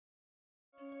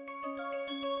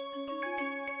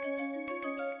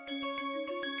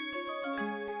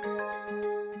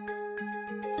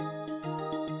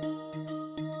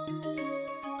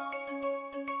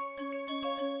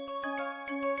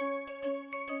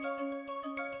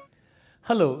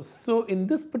Hello, so in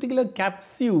this particular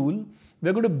capsule,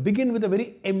 we're going to begin with a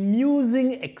very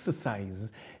amusing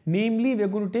exercise. Namely, we're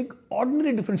going to take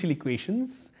ordinary differential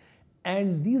equations,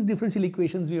 and these differential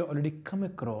equations we have already come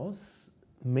across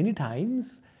many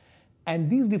times, and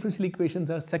these differential equations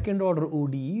are second order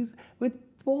ODEs with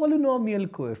polynomial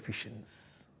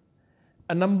coefficients.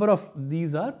 A number of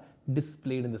these are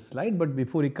displayed in the slide, but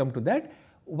before we come to that,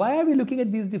 why are we looking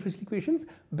at these differential equations?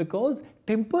 Because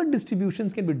tempered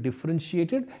distributions can be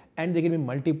differentiated and they can be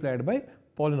multiplied by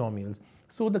polynomials.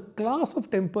 So the class of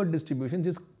tempered distributions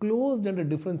is closed under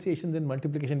differentiations and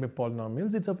multiplication by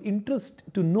polynomials. It's of interest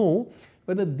to know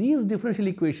whether these differential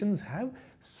equations have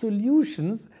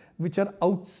solutions which are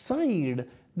outside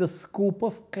the scope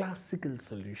of classical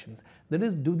solutions. That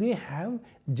is, do they have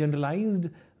generalized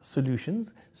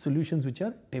solutions which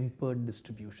are tempered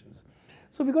distributions.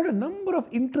 So we got a number of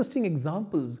interesting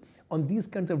examples on these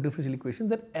kinds of differential equations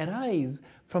that arise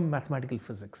from mathematical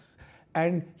physics.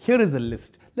 And here is a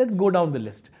list. Let's go down the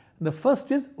list. The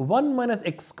first is 1 minus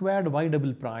x squared y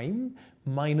double prime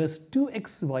minus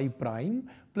 2xy prime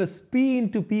plus p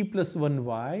into p plus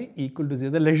 1y equal to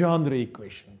 0, the Legendre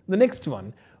equation. The next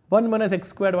one, 1 minus x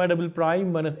squared y double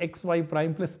prime minus xy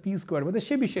prime plus p squared with the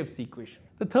Chebyshev's equation.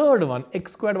 The third one,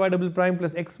 x squared y double prime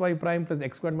plus xy prime plus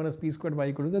x squared minus p squared y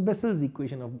equal to the Bessel's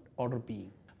equation of order p.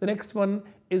 The next one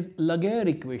is Laguerre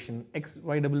equation,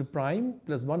 xy double prime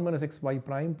plus 1 minus xy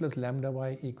prime plus lambda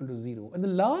y equal to 0. And the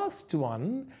last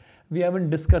one we haven't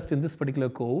discussed in this particular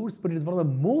course, but it is one of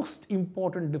the most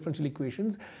important differential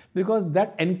equations because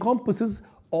that encompasses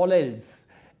all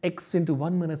else. X into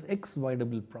 1 minus xy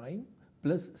double prime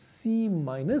plus c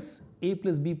minus a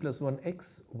plus b plus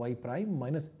 1x y prime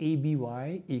minus aby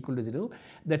equal to 0.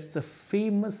 That's the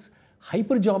famous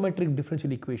hypergeometric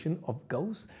differential equation of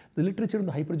Gauss. The literature on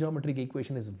the hypergeometric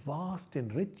equation is vast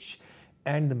and rich,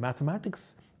 and the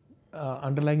mathematics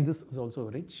underlying this is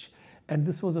also rich. And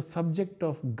this was a subject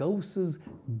of Gauss's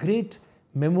great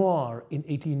memoir in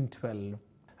 1812.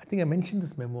 I think I mentioned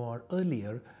this memoir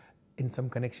earlier in some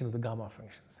connection with the gamma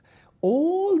functions.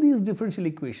 All these differential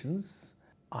equations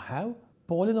have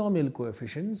polynomial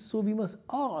coefficients, so we must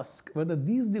ask whether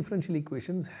these differential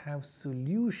equations have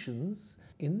solutions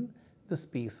in the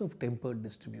space of tempered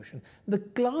distribution. The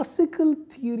classical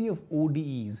theory of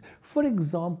ODEs, for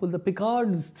example, the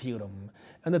Picard's theorem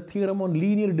and the theorem on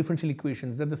linear differential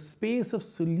equations, that the space of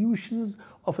solutions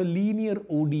of a linear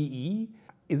ODE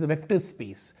is a vector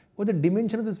space, or the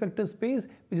dimension of this vector space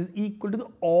which is equal to the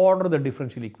order of the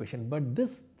differential equation. But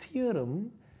this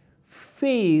theorem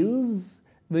fails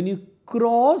when you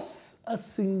cross a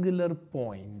singular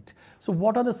point. So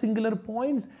what are the singular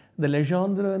points? The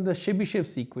Legendre and the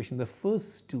Chebyshev's equation, the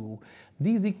first two.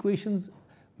 These equations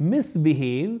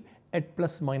misbehave at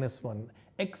plus minus 1.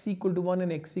 X equal to 1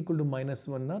 and x equal to minus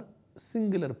 1 are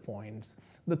singular points.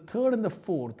 The third and the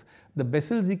fourth, the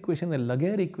Bessel's equation and the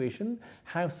Laguerre equation,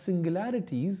 have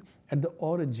singularities at the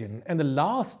origin, and the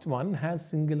last one has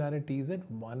singularities at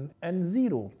 1 and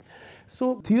 0.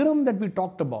 So theorem that we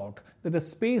talked about, that the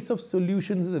space of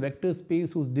solutions is a vector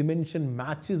space whose dimension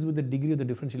matches with the degree of the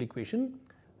differential equation,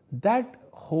 that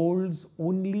holds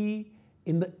only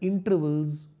in the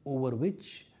intervals over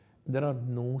which there are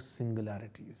no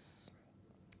singularities.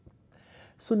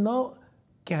 So now,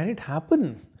 can it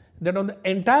happen that on the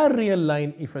entire real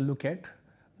line, if I look at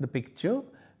the picture,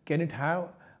 can it have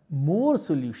more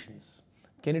solutions?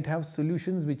 Can it have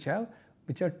solutions which are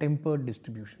tempered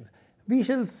distributions? We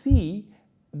shall see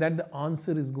that the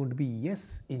answer is going to be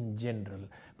yes in general.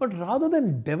 But rather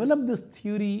than develop this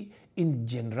theory in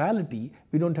generality,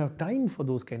 we don't have time for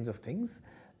those kinds of things.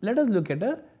 Let us look at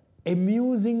a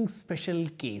amusing special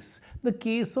case, the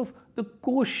case of the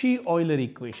Cauchy-Euler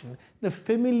equation, the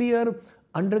familiar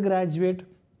undergraduate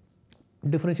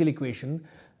differential equation,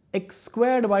 x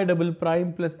squared y double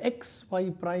prime plus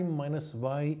xy prime minus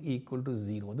y equal to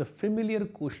 0, the familiar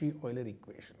Cauchy-Euler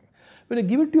equation. When you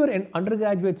give it to your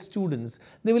undergraduate students,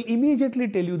 they will immediately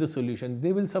tell you the solutions.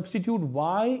 They will substitute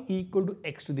y equal to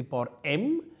x to the power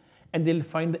m, and they'll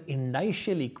find the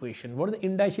indicial equation. What is the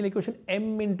indicial equation?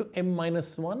 M into m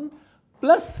minus 1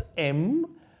 plus m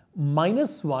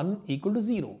minus 1 equal to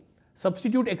 0.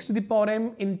 Substitute x to the power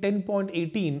m in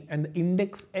 10.18 and the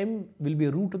index m will be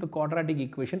a root of the quadratic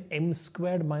equation m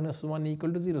squared minus 1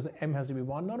 equal to 0. So m has to be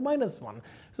 1 or minus 1.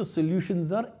 So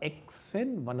solutions are x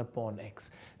and 1 upon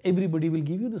x. Everybody will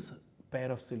give you this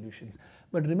pair of solutions.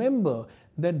 But remember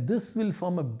that this will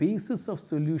form a basis of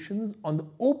solutions on the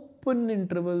open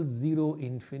interval 0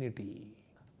 infinity.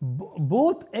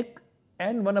 Both x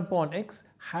and 1 upon x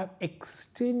have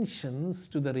extensions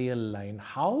to the real line.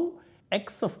 How?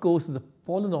 X, of course, is a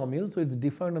polynomial, so it's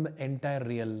defined on the entire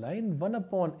real line. 1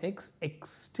 upon x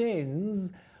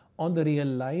extends on the real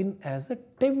line as a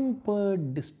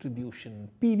tempered distribution.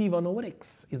 PV1 over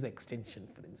x is the extension,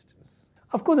 for instance.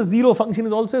 Of course, a zero function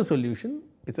is also a solution.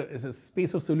 It's a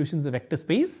space of solutions, a vector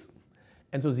space,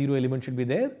 and so zero element should be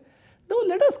there. Now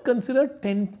let us consider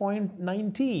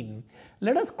 10.19.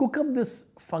 Let us cook up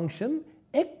this function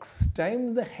x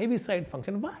times the Heaviside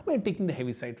function. Why am I taking the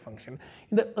Heaviside function?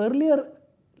 In the earlier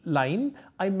line,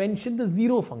 I mentioned the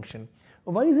zero function.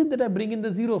 Why is it that I bring in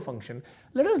the zero function?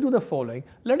 Let us do the following.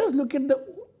 Let us look at the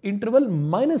interval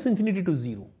minus infinity to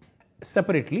 0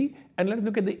 separately, and let's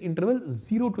look at the interval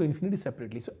 0 to infinity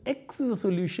separately. So x is a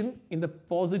solution in the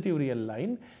positive real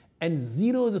line and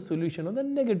 0 is a solution on the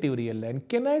negative real line.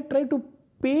 Can I try to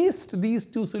paste these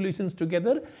two solutions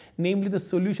together, namely the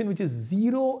solution which is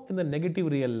 0 in the negative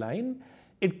real line,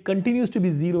 it continues to be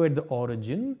 0 at the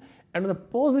origin, and on the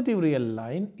positive real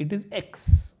line it is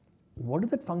x. What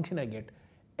is that function I get?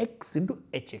 X into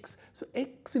hx. So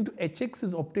x into hx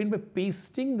is obtained by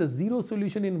pasting the 0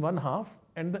 solution in one half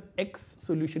and the x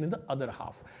solution in the other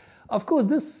half. Of course,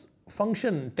 this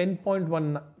function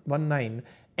 10.19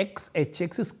 x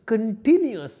hx is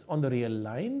continuous on the real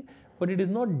line, but it is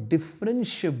not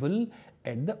differentiable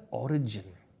at the origin.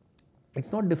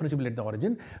 It's not differentiable at the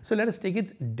origin. So let us take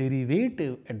its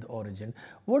derivative at the origin.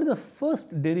 What is the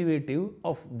first derivative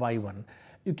of y1?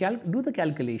 You do the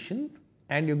calculation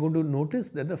and you're going to notice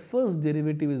that the first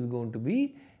derivative is going to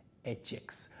be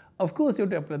hx. Of course, you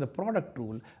have to apply the product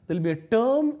rule. There will be a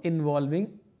term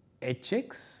involving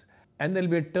hx and there will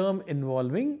be a term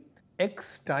involving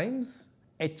x times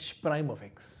h prime of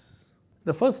x.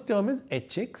 The first term is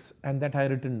hx and that I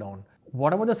have written down.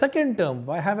 What about the second term?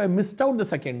 Why have I missed out the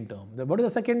second term? What is the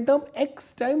second term?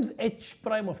 X times h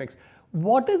prime of x.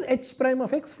 What is h prime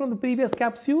of x from the previous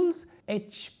capsules?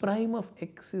 H prime of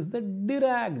x is the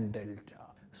Dirac delta.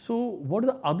 So what is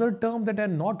the other term that I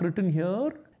have not written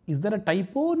here? Is there a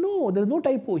typo? No, there is no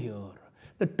typo here.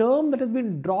 The term that has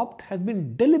been dropped has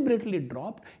been deliberately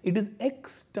dropped. It is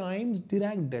x times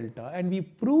Dirac delta, and we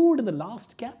proved in the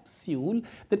last capsule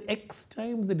that x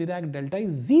times the Dirac delta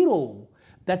is 0.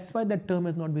 That's why that term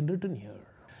has not been written here.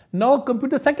 Now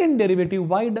compute the second derivative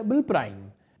y double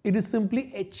prime. It is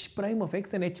simply h prime of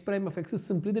x, and h prime of x is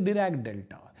simply the Dirac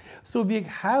delta. So we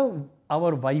have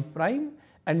our y prime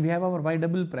and we have our y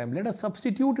double prime. Let us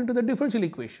substitute into the differential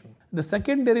equation. The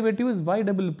second derivative is y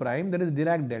double prime, that is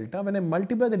Dirac delta. When I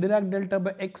multiply the Dirac delta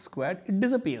by x squared, it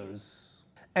disappears.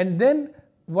 And then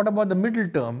what about the middle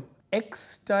term?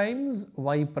 X times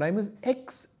y prime is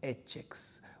x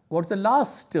hx. What's the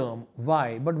last term?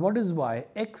 Y. But what is y?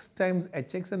 X times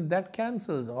hx, and that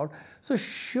cancels out. So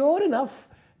sure enough,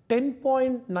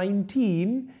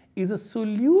 10.19 is a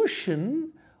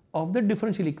solution of the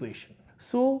differential equation.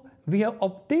 So we have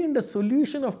obtained a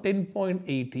solution of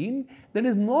 10.18 that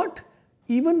is not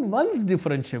even once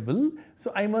differentiable.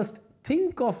 So I must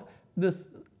think of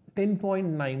this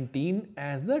 10.19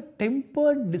 as a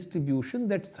tempered distribution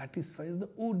that satisfies the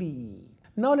ODE.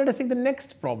 Now let us take the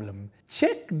next problem.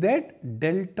 Check that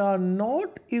delta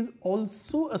naught is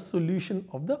also a solution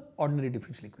of the ordinary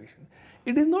differential equation.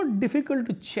 It is not difficult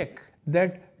to check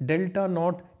that delta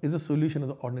naught is a solution of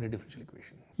the ordinary differential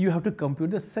equation. You have to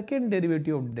compute the second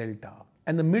derivative of delta,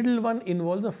 and the middle one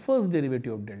involves the first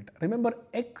derivative of delta. Remember,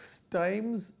 x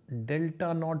times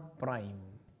delta naught prime.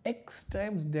 X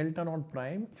times delta naught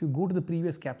prime, if you go to the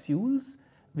previous capsules,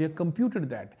 we have computed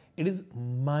that. It is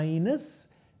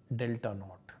minus delta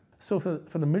naught. So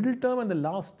for the middle term and the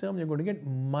last term, you're going to get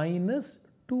minus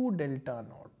 2 delta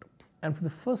naught. And for the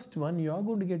first one, you are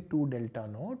going to get 2 delta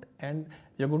naught, and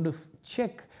you're going to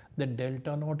check that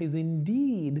delta naught is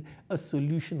indeed a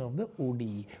solution of the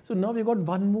ODE. So now we've got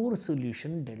one more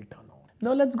solution, delta naught.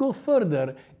 Now let's go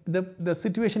further. The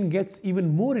situation gets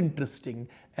even more interesting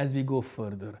as we go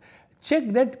further. Check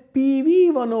that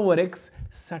PV1 over x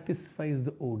satisfies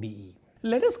the ODE.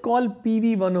 Let us call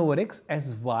PV1 over x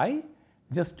as y,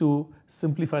 just to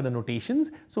simplify the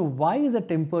notations. So y is a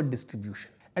tempered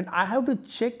distribution, and I have to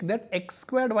check that x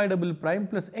squared y double prime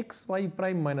plus xy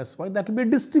prime minus y, that will be a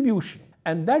distribution,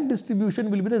 and that distribution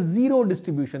will be the zero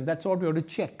distribution. That's what we have to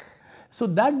check. So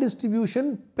that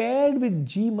distribution paired with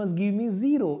g must give me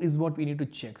 0 is what we need to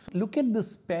check. So look at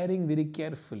this pairing very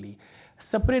carefully.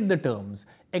 Separate the terms.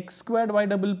 X squared y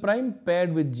double prime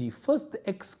paired with g. First, the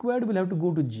x squared will have to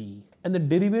go to g, and the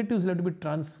derivatives will have to be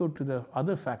transferred to the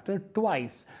other factor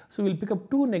twice. So we'll pick up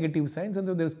 2 negative signs and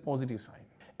then there is positive sign.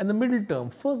 And the middle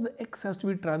term, first the x has to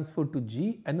be transferred to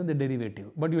g and then the derivative,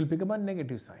 but you will pick up a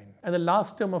negative sign. And the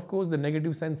last term, of course, the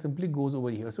negative sign simply goes over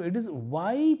here. So it is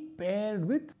y paired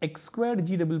with x squared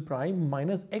g double prime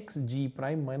minus x g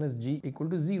prime minus g equal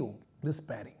to 0. This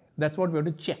pairing. That's what we have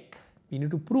to check. We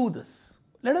need to prove this.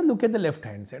 Let us look at the left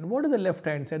hand side. What is the left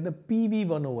hand side? The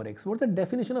PV1 over x. What is the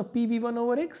definition of PV1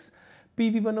 over x?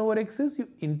 PV1 over x is you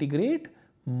integrate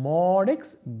mod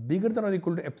x bigger than or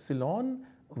equal to epsilon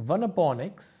 1 upon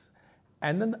x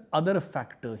and then the other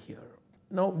factor here.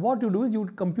 Now what you do is you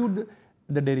would compute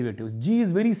the derivatives. G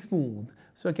is very smooth,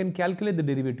 so I can calculate the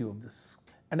derivative of this.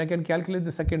 And I can calculate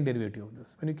the second derivative of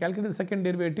this. When you calculate the second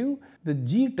derivative, the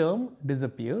g term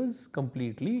disappears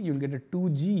completely. You will get a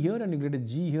 2g here and you get a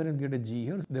g here and get a g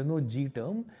here. So there is no g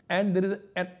term. And there is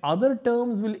other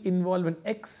terms will involve an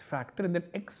x factor, and that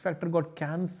x factor got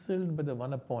cancelled by the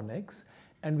 1 upon x,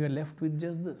 and we are left with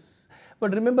just this.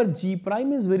 But remember, g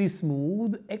prime is very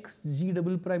smooth, x g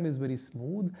double prime is very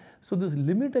smooth. So this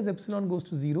limit as epsilon goes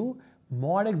to 0,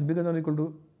 mod x bigger than or equal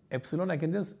to epsilon, I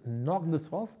can just knock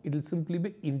this off. It will simply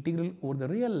be integral over the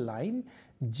real line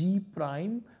g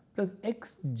prime plus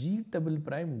x g double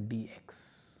prime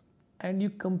dx. And you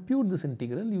compute this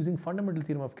integral using fundamental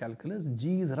theorem of calculus.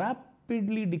 G is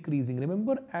rapidly decreasing.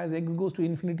 Remember, as x goes to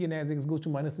infinity and as x goes to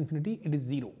minus infinity, it is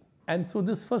 0. And so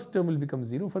this first term will become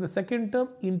 0. For the second term,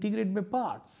 integrate by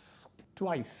parts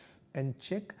twice and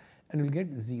check and we'll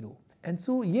get 0. And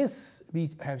so yes, we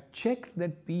have checked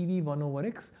that PV1 over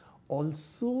x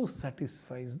also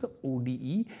satisfies the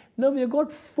ODE. Now we have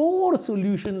got 4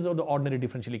 solutions of the ordinary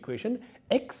differential equation: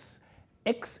 x,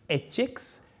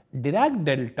 xhx, Dirac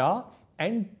delta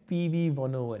and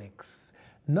PV1 over x.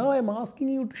 Now I am asking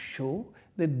you to show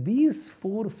that these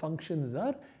 4 functions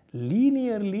are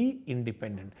linearly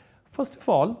independent. First of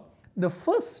all, the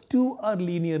first 2 are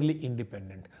linearly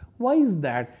independent. Why is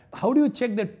that? How do you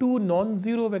check that 2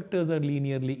 non-zero vectors are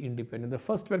linearly independent? The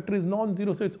first vector is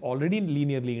non-zero, so it's already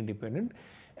linearly independent.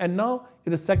 And now,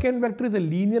 if the second vector is a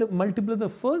linear multiple of the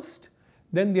first,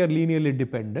 then they are linearly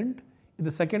dependent. If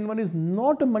the second one is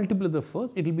not a multiple of the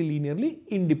first, it will be linearly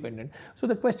independent. So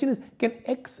the question is, can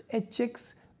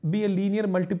xhx be a linear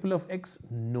multiple of x?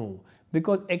 No,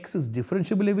 because x is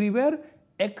differentiable everywhere.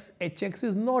 xhx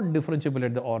is not differentiable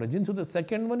at the origin. So the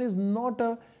second one is not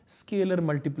a scalar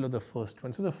multiple of the first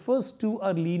one. So the first 2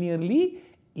 are linearly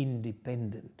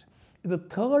independent. Is the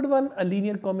third one a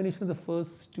linear combination of the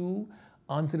first 2?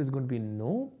 Answer is going to be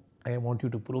no. I want you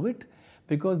to prove it,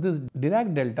 because this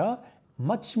Dirac delta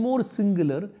much more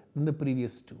singular than the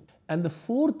previous 2. And the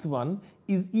fourth one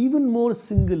is even more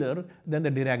singular than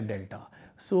the Dirac delta.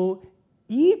 So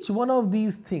each one of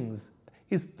these things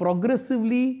is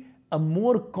progressively a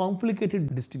more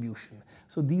complicated distribution.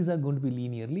 So these are going to be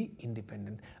linearly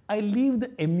independent. I leave the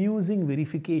amusing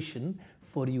verification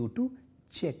for you to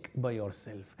check by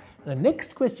yourself. The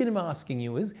next question I'm asking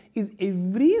you is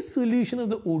every solution of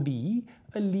the ODE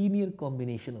a linear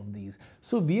combination of these?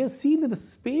 So we have seen that the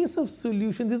space of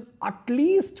solutions is at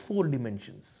least 4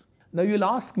 dimensions. Now you will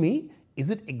ask me,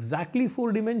 is it exactly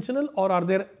 4 dimensional or are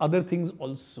there other things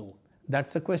also?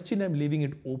 That's a question I'm leaving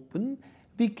it open.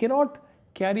 We cannot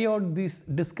carry out this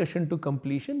discussion to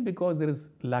completion because there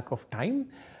is lack of time,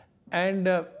 and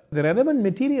the relevant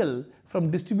material from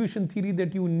distribution theory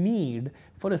that you need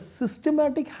for a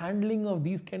systematic handling of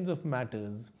these kinds of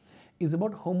matters is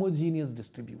about homogeneous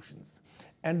distributions,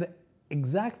 and the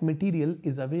exact material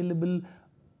is available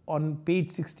on page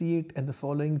 68 and the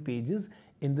following pages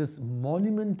in this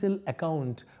monumental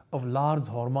account of Lars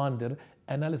Hormander,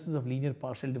 Analysis of Linear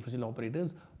Partial Differential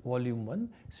Operators, Volume 1,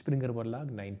 Springer-Verlag,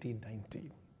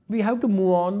 1990. We have to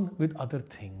move on with other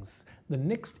things. The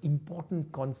next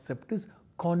important concept is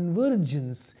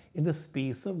convergence in the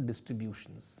space of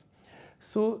distributions.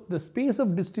 So the space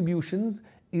of distributions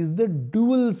is the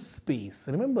dual space.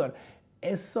 Remember,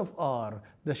 S of R,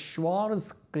 the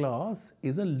Schwarz class,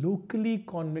 is a locally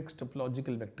convex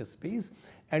topological vector space,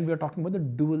 and we are talking about the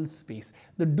dual space.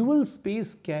 The dual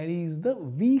space carries the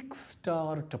weak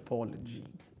star topology.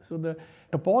 So the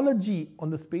topology on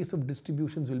the space of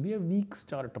distributions will be a weak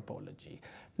star topology.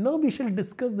 Now we shall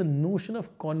discuss the notion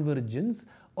of convergence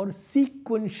or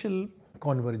sequential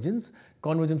convergence,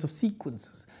 convergence of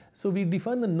sequences. So we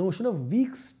define the notion of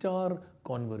weak star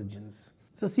convergence.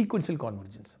 So sequential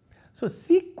convergence. So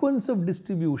sequence of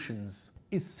distributions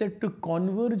is said to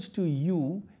converge to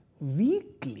U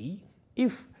weakly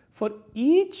if for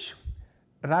each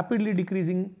rapidly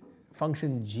decreasing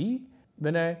function g,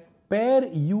 when I pair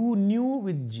u nu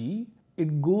with g,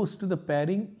 it goes to the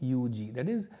pairing ug. That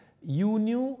is, u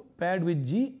nu paired with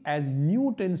g, as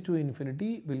nu tends to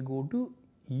infinity, will go to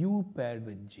u paired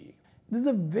with g. This is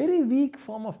a very weak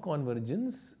form of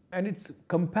convergence, and it's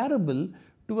comparable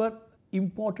to an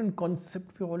important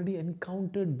concept we already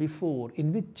encountered before.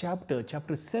 In which chapter?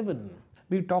 Chapter 7.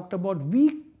 We talked about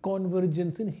weak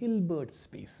convergence in Hilbert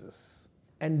spaces.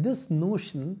 And this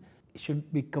notion should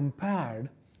be compared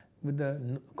with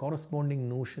the corresponding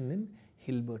notion in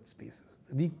Hilbert spaces.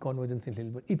 The weak convergence in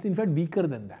Hilbert. It's in fact weaker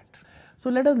than that. So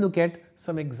let us look at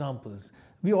some examples.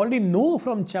 We already know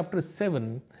from chapter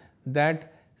 7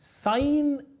 that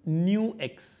sin nu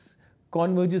x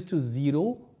converges to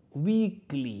 0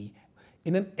 weakly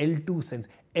in an L2 sense.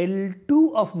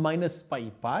 L2 of minus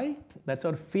pi, that's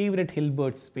our favorite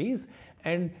Hilbert space,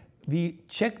 and we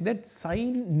check that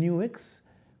sin nu x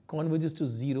converges to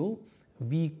 0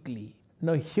 weakly.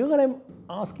 Now here I am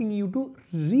asking you to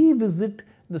revisit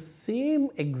the same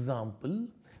example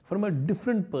from a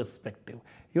different perspective.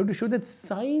 You have to show that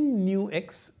sin nu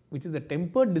x, which is a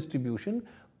tempered distribution,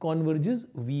 converges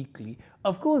weakly.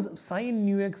 Of course, sin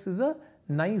nu x is a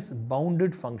nice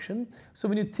bounded function. So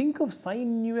when you think of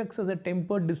sin nu x as a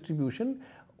tempered distribution,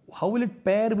 how will it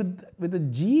pair with a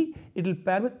g? It will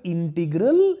pair with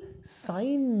integral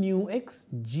sin nu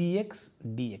x gx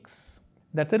dx.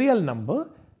 That's a real number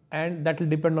and that will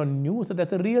depend on nu. So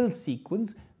that's a real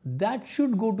sequence. That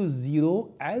should go to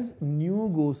 0 as nu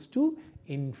goes to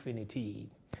infinity.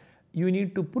 You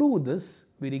need to prove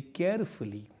this very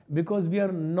carefully because we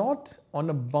are not on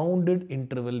a bounded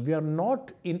interval. We are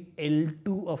not in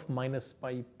L2 of minus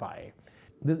pi.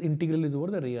 This integral is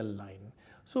over the real line.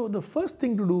 So the first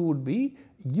thing to do would be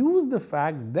use the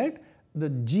fact that the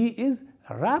g is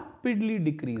rapidly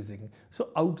decreasing. So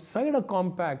outside a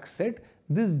compact set,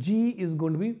 this g is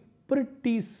going to be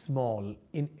pretty small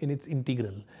in its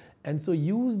integral. And so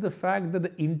use the fact that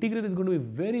the integral is going to be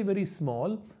very, very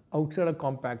small outside a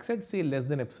compact set, say less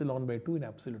than epsilon by 2 in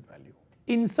absolute value.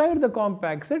 Inside the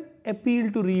compact set,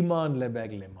 appeal to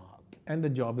Riemann-Lebesgue lemma and the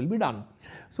job will be done.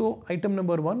 So item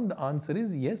number 1, the answer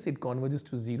is yes, it converges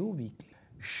to 0 weakly.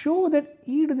 Show that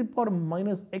e to the power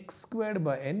minus x squared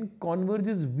by n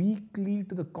converges weakly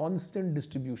to the constant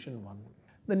distribution 1.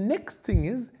 The next thing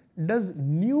is, does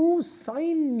nu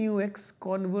sin nu x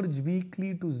converge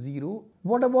weakly to 0?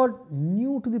 What about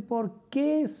nu to the power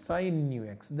k sin nu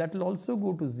x? That will also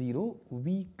go to 0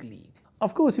 weakly.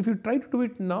 Of course, if you try to do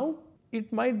it now,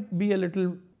 it might be a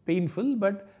little painful,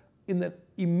 but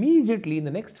immediately in the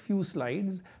next few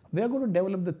slides, we are going to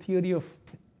develop the theory of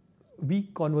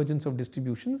weak convergence of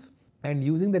distributions, and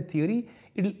using that theory,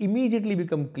 it will immediately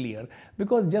become clear,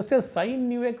 because just as sin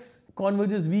nu x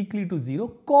converges weakly to 0,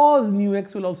 cos nu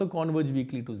x will also converge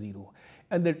weakly to 0.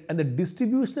 And the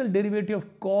distributional derivative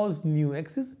of cos nu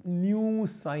x is nu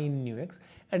sin nu x.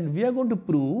 And we are going to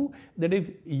prove that if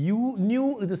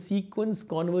nu is a sequence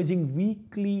converging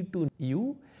weakly to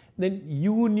u, then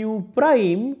u nu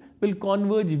prime will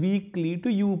converge weakly to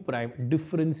u prime.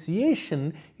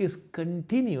 Differentiation is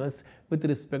continuous with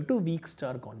respect to weak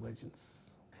star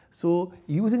convergence. So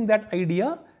using that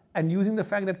idea and using the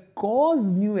fact that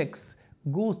cos nu x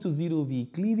goes to 0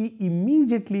 weakly, we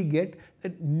immediately get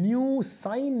that nu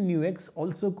sin nu x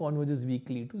also converges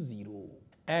weakly to 0.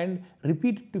 And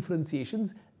repeated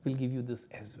differentiations will give you this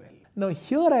as well. Now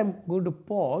here I am going to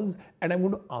pause and I am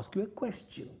going to ask you a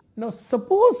question. Now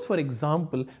suppose, for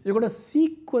example, you got a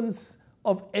sequence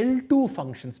of L2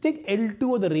 functions. Take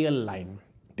L2 of the real line.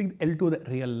 Take L2 of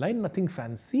the real line, nothing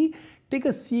fancy. Take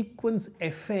a sequence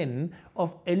Fn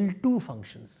of L2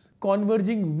 functions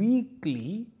converging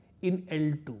weakly in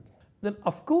L2. Then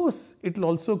of course it will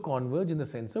also converge in the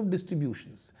sense of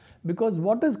distributions. Because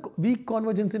what does weak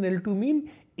convergence in L2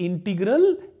 mean?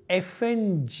 Integral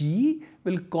Fng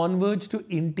will converge to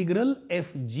integral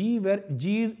Fg, where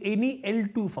g is any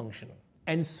L2 function.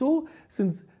 And so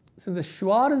since the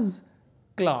Schwarz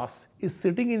class is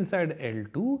sitting inside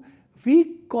L2,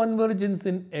 weak convergence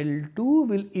in L2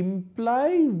 will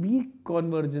imply weak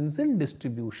convergence in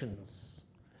distributions.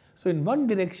 So in one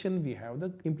direction we have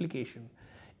the implication.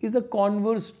 Is the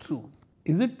converse true?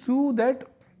 Is it true that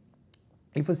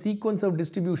if a sequence of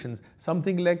distributions,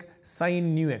 something like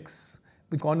sin nu x,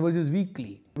 which converges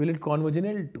weakly, will it converge in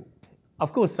L2?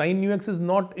 Of course, sin nu x is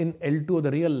not in L2 of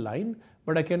the real line,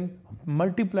 but I can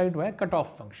multiply it by a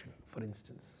cutoff function, for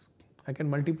instance. I can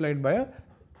multiply it by a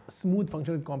smooth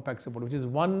function with compact support, which is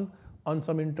 1 on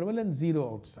some interval and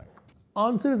 0 outside.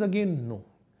 Answer is again no.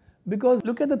 Because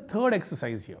look at the third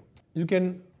exercise here. You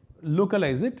can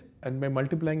localize it and by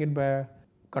multiplying it by a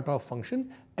cutoff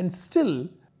function, and still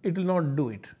it will not do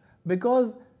it.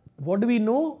 Because what do we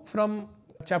know from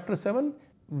chapter 7?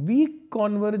 Weak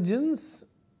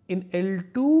convergence in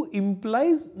L2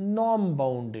 implies norm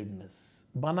boundedness,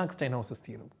 Banach-Steinhaus's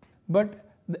theorem. But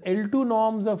the L2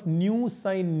 norms of nu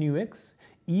sin nu x,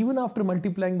 even after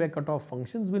multiplying by cutoff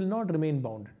functions, will not remain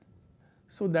bounded.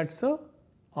 So that's a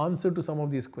answer to some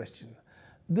of these questions.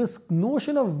 This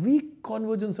notion of weak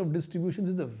convergence of distributions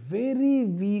is a very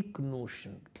weak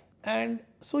notion. And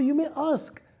so you may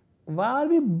ask, why are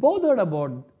we bothered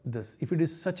about this if it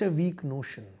is such a weak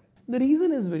notion? The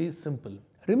reason is very simple.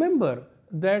 Remember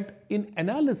that in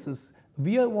analysis,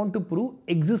 we want to prove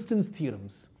existence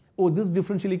theorems. Oh, this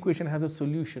differential equation has a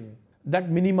solution.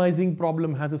 That minimizing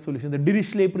problem has a solution. The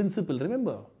Dirichlet principle,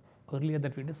 remember earlier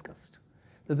that we discussed.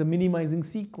 There's a minimizing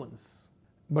sequence.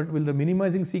 But will the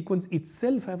minimizing sequence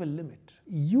itself have a limit?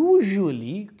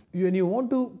 Usually, when you want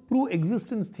to prove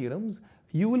existence theorems,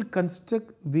 you will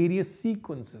construct various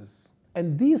sequences.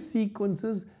 And these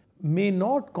sequences may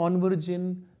not converge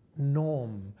in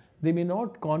norm. They may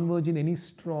not converge in any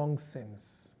strong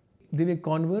sense. They may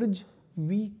converge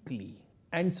weakly.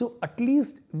 And so at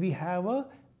least we have a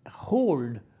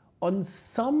hold on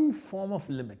some form of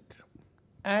limit.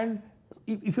 And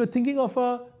if you're thinking of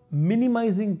a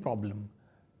minimizing problem,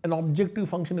 an objective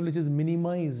function which is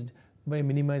minimized by a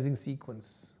minimizing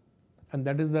sequence, and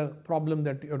that is the problem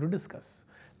that you have to discuss.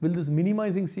 Will this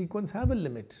minimizing sequence have a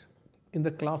limit in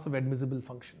the class of admissible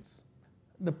functions?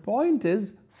 The point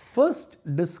is,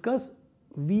 first discuss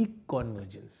weak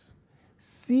convergence.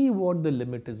 See what the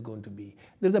limit is going to be.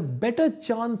 There's a better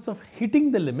chance of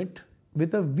hitting the limit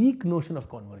with a weak notion of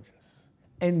convergence.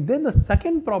 And then the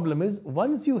second problem is,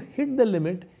 once you hit the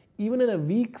limit, even in a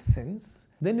weak sense,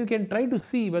 then you can try to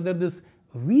see whether this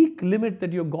weak limit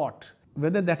that you got,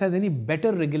 whether that has any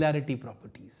better regularity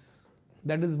properties.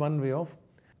 That is one way of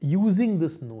using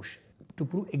this notion to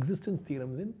prove existence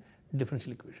theorems in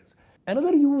differential equations.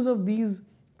 Another use of these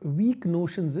weak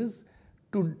notions is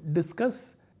to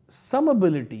discuss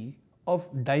summability of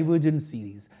divergent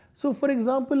series. So for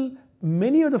example,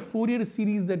 many of the Fourier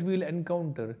series that we will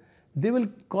encounter, they will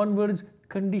converge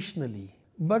conditionally,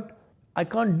 but I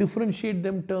can't differentiate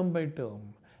them term by term.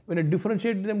 When I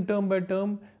differentiate them term by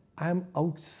term, I am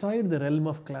outside the realm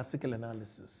of classical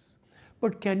analysis.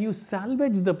 But can you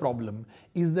salvage the problem?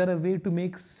 Is there a way to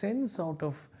make sense out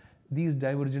of these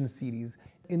divergent series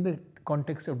in the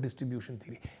context of distribution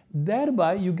theory?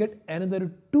 Thereby, you get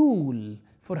another tool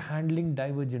for handling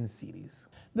divergent series.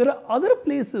 There are other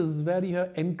places where you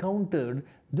have encountered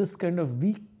this kind of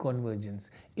weak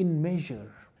convergence. In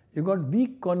measure, you got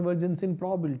weak convergence in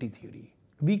probability theory,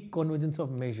 weak convergence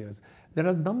of measures. There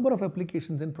are a number of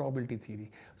applications in probability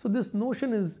theory. So this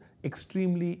notion is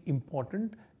extremely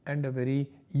important and a very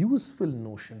useful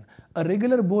notion. A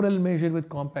regular Borel measure with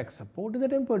compact support is a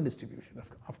tempered distribution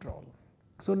after all.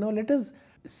 So now let us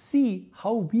see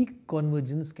how weak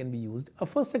convergence can be used.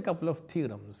 First, a couple of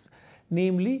theorems.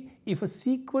 Namely, if a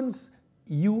sequence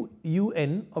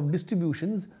un of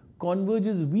distributions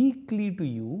converges weakly to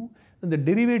u, then the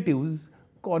derivatives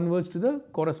converge to the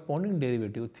corresponding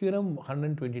derivative. Theorem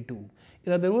 122.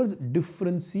 In other words,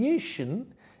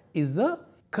 differentiation is a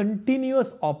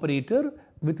continuous operator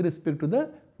with respect to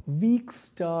the weak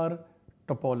star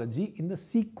topology in the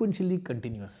sequentially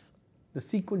continuous. The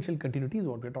sequential continuity is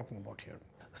what we are talking about here.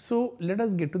 So let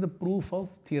us get to the proof of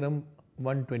theorem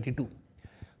 122.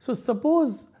 So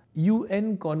suppose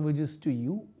un converges to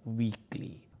u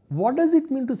weakly. What does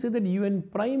it mean to say that un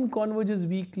prime converges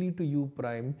weakly to u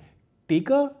prime? Take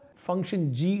a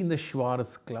function g in the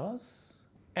Schwarz class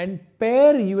and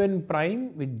pair un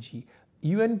prime with g.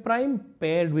 Un prime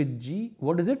paired with g,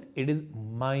 what is it? It is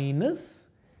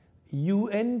minus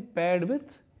un paired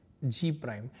with g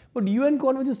prime. But un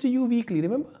converges to u weakly,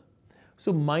 remember?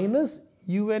 So minus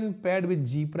un paired with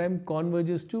g prime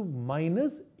converges to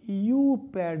minus u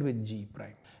paired with g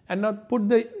prime. And now put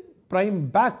the prime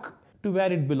back to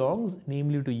where it belongs,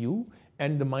 namely to u,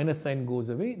 and the minus sign goes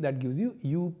away. That gives you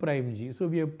u prime g. So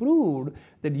we have proved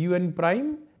that un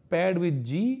prime paired with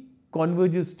g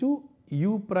converges to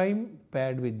u prime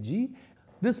paired with g.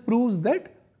 This proves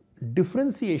that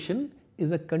differentiation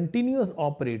is a continuous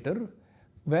operator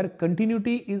where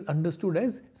continuity is understood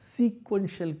as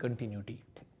sequential continuity.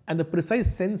 And the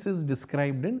precise sense is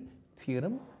described in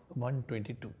theorem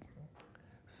 122.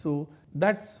 So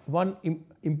that's one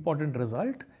important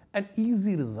result, an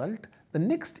easy result. The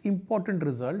next important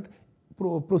result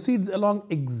proceeds along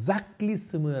exactly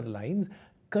similar lines.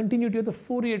 Continuity of the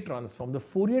Fourier transform. The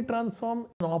Fourier transform is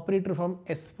an operator from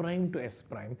S prime to S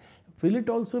prime. Will it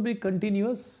also be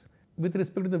continuous with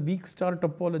respect to the weak star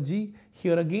topology?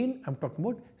 Here again, I'm talking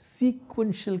about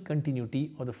sequential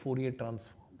continuity of the Fourier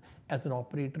transform as an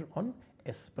operator on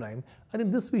S prime. I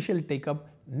think this we shall take up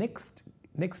next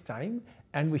time,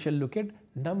 and we shall look at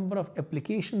number of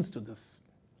applications to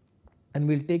this. And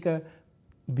we'll take a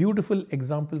beautiful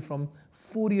example from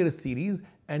Fourier series,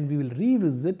 and we will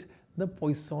revisit the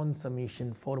Poisson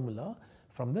summation formula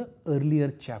from the earlier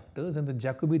chapters and the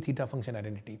Jacobi theta function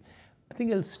identity. I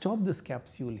think I'll stop this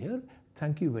capsule here.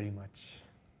 Thank you very much.